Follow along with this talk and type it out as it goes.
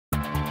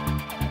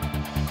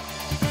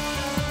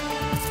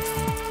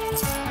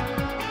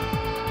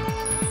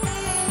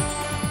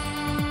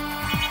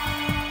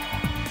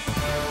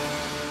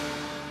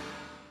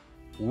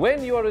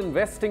When you are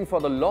investing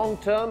for the long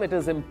term, it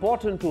is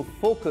important to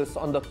focus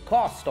on the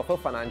cost of a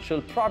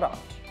financial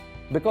product,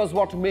 because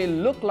what may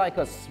look like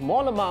a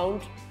small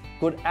amount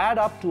could add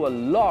up to a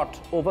lot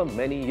over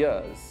many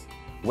years.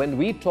 When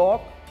we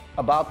talk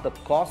about the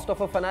cost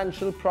of a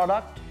financial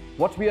product,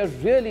 what we are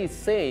really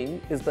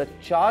saying is the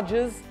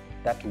charges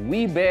that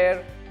we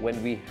bear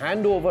when we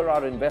hand over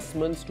our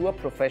investments to a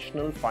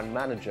professional fund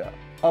manager.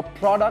 A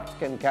product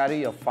can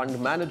carry a fund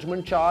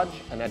management charge,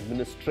 an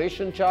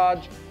administration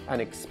charge,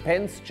 an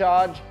expense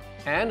charge,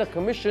 and a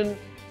commission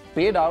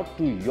paid out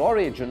to your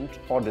agent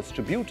or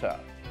distributor.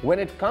 When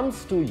it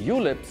comes to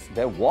ULIPs,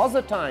 there was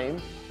a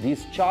time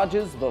these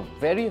charges were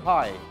very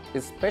high,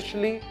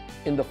 especially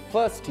in the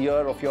first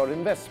year of your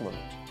investment.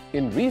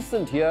 In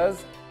recent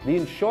years, the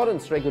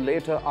insurance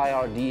regulator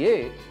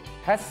IRDA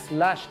has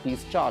slashed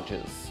these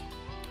charges.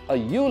 A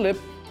ULIP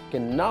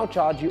can now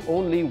charge you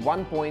only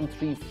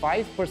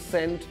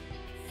 1.35%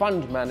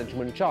 fund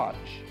management charge.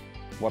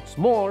 What's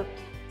more,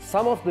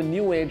 some of the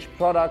new age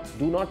products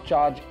do not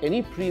charge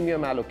any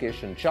premium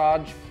allocation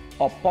charge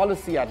or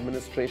policy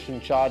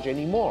administration charge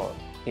anymore.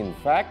 In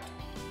fact,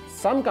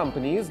 some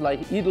companies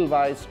like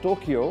Edelweiss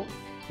Tokyo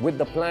with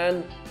the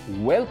plan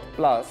Wealth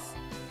Plus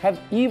have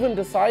even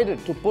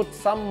decided to put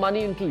some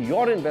money into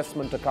your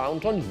investment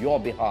account on your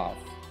behalf.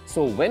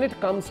 So when it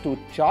comes to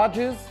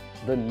charges,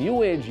 the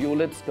new age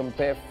ULIPs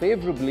compare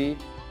favorably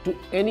to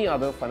any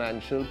other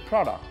financial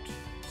product.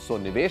 So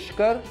nivesh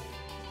kar,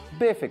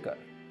 befikar.